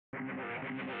Hi,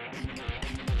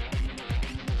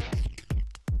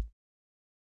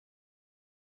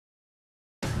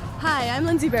 I'm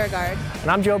Lindsay Bjerregaard. And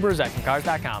I'm Bruzek from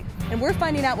Cars.com. And we're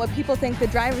finding out what people think the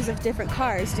drivers of different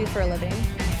cars do for a living.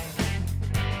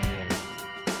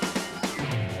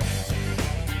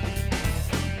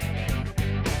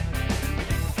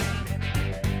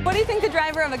 What do you think the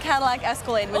driver of a Cadillac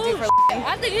Escalade would do for a living?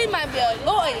 I think he might be a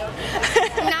lawyer.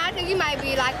 Nah, I think he might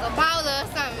be like a baller or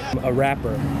something. A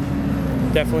rapper.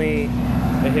 Definitely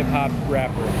a hip-hop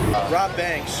rapper. Rob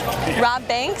Banks. Rob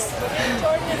Banks?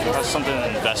 Something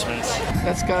in investments.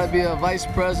 That's got to be a vice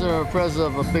president or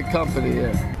president of a big company,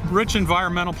 yeah. Rich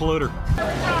environmental polluter.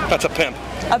 That's a pimp.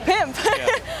 A pimp?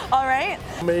 Yeah. All right.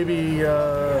 Maybe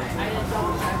a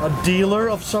dealer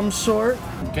of some sort.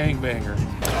 Gangbanger.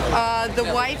 The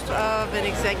wife of an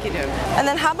executive. And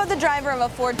then how about the driver of a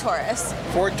Ford Taurus?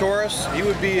 Ford Taurus, he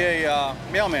would be a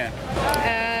mailman.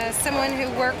 Someone who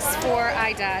works for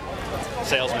IDOT.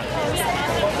 Salesman.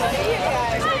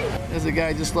 There's a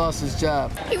guy who just lost his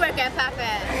job. He work at Papa.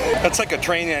 That's like a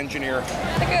train engineer.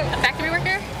 Like a factory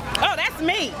worker? Oh, that's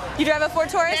me. You drive a Ford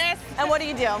Taurus? Yes. And what do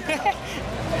you do?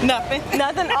 Nothing.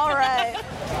 Nothing? All right.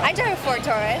 I drive a Ford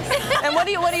Taurus. And what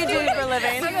do you do for a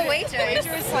living? I'm a waitress.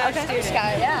 Okay.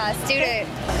 Student.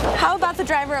 How about the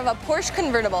driver of a Porsche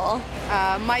convertible?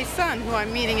 My son, who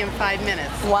I'm meeting in 5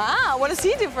 minutes. Wow, what does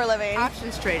he do for a living?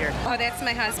 Options trader. Oh, that's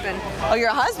my husband. Oh, you're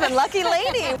a husband, lucky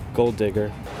lady. Gold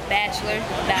digger. Bachelor,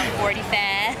 about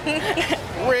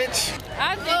 45. Rich.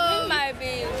 I think he might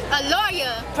be a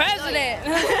lawyer. President.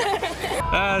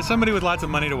 Somebody with lots of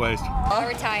money to waste. Or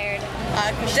retired.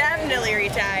 Definitely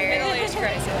retired. Middle-age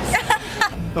crisis.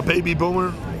 A baby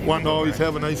boomer, wanting to always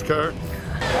have a nice car.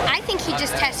 I think he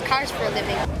just tests cars for a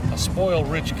living. A spoiled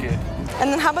rich kid.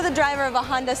 And then how about the driver of a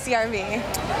Honda CR-V?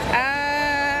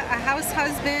 A house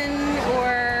husband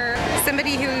or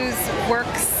somebody who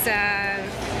works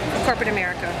corporate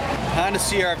America. Honda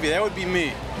CR-V, that would be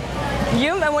me.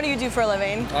 You? And what do you do for a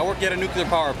living? I work at a nuclear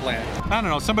power plant. I don't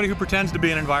know, somebody who pretends to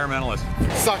be an environmentalist.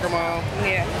 Soccer mom.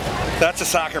 Yeah. That's a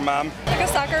soccer mom. Like a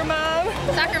soccer mom?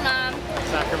 Soccer mom.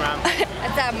 Soccer mom.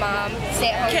 That's a mom.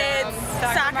 Stay-at-home Kids.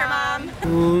 mom. Soccer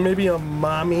mom. Maybe a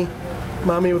mommy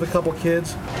with a couple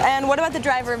kids. And what about the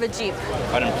driver of a Jeep?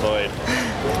 Unemployed.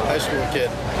 High school kid.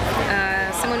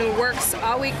 Someone who works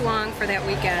all week long for that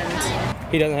weekend.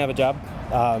 He doesn't have a job.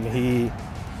 He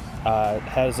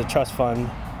has a trust fund,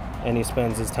 and he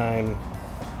spends his time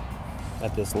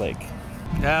at this lake.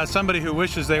 Yeah, somebody who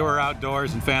wishes they were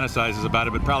outdoors and fantasizes about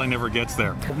it, but probably never gets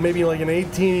there. Maybe like an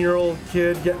 18-year-old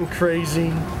kid getting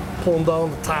crazy, pulling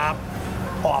down the top,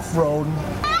 off-road.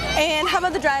 And how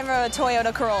about the driver of a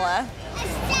Toyota Corolla?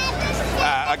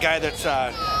 A guy that's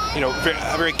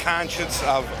very conscious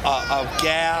of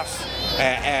gas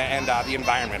and the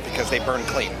environment because they burn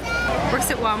clean.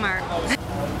 Works at Walmart.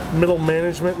 Middle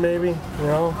management, maybe, you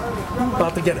know,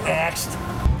 about to get axed.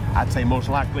 I'd say most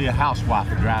likely a housewife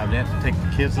would drive that to take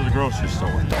the kids to the grocery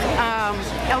store.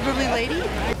 Elderly lady.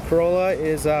 Corolla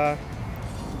is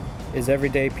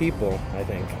everyday people, I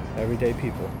think. Everyday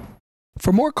people.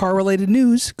 For more car-related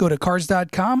news, go to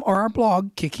Cars.com or our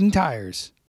blog, Kicking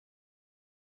Tires.